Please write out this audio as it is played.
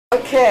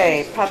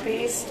Okay,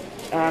 puppies,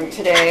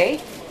 today,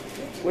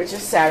 which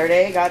is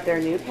Saturday, got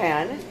their new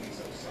pen.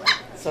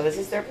 So this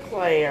is their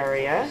play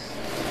area.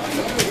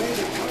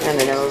 And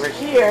then over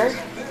here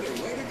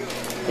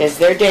is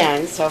their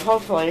den. So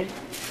hopefully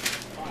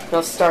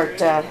they'll start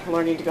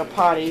learning to go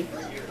potty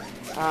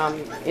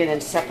in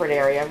a separate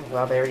area.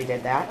 Well, they already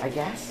did that, I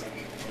guess.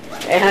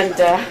 And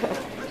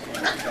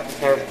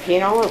they're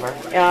peeing all over.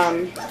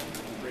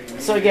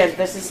 So again,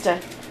 this is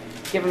to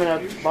give them a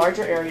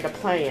larger area to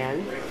play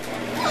in.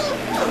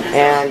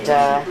 And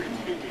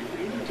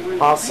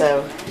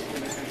also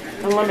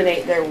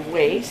eliminate their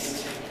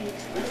waste,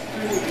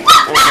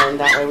 and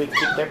that way we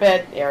keep their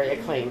bed area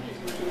clean.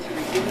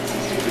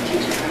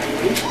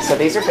 So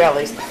these are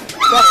bellies.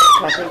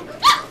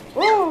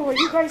 Oh, are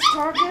you guys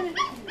talking?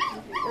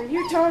 Are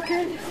you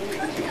talking?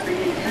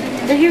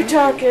 Are you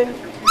talking?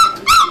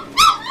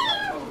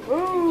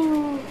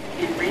 Ooh.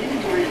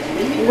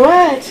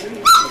 What?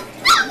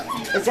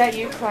 Is that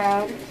you,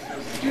 Cloud?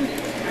 You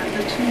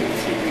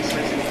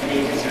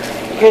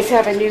guys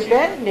have a new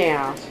bed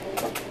now.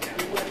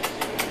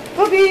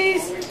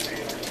 Puppies!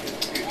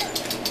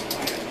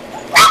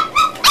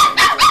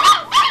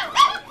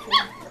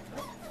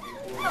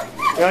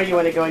 Oh, you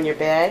want to go in your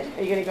bed?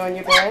 Are you going to go in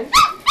your bed?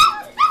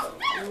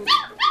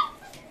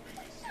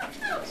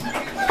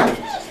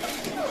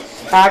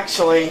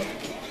 Actually,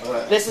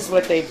 this is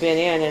what they've been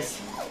in, is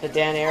the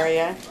den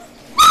area.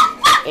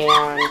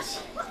 And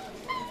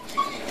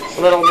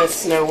little Miss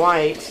Snow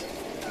White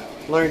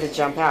learned to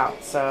jump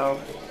out. So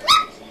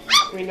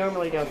we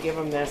normally don't give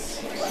them this.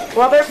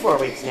 Well, they're 4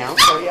 weeks now,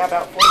 so yeah,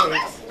 about 4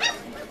 weeks.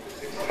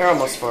 They're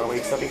almost 4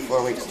 weeks. They'll be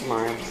 4 weeks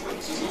tomorrow.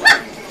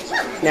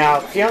 Now,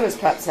 Fiona's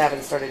pups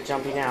haven't started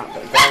jumping out,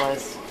 but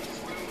Bella's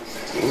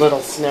little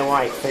Snow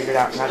White figured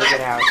out how to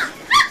get out.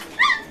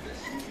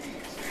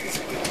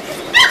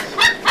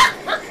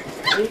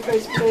 Are you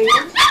guys playing?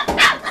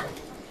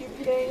 You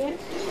playing?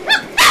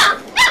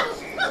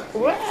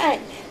 What?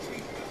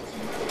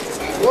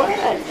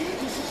 What?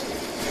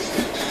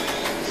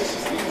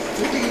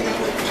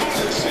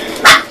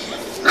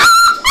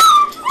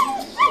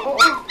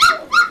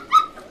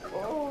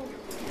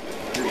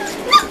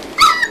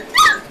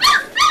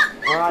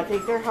 Well, I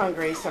think they're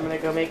hungry, so I'm going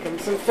to go make them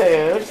some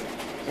food,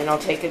 and I'll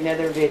take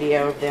another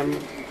video of them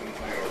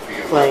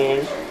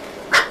playing,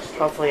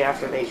 hopefully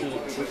after they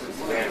eat.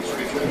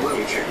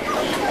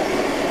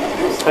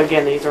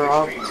 Again, these are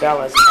all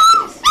Bella's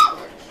puppies.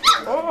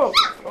 Oh,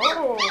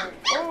 oh,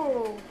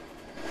 oh.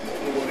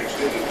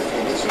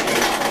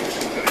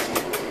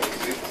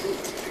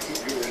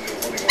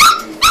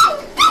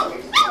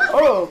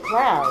 Oh,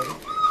 Cloud.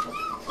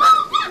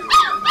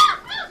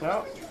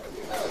 Well.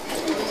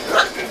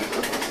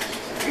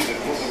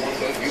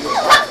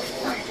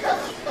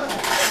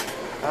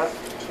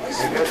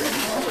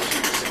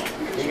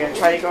 You gonna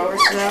try to go over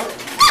Snow?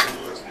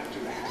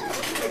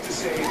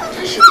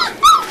 There she goes.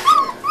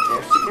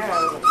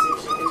 Let's see if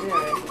she can do it.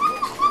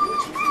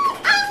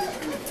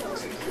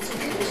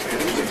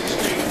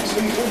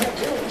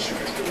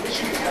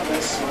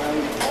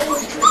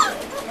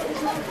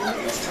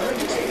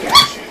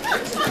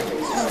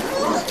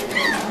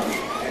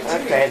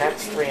 Okay,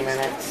 that's 3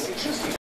 minutes.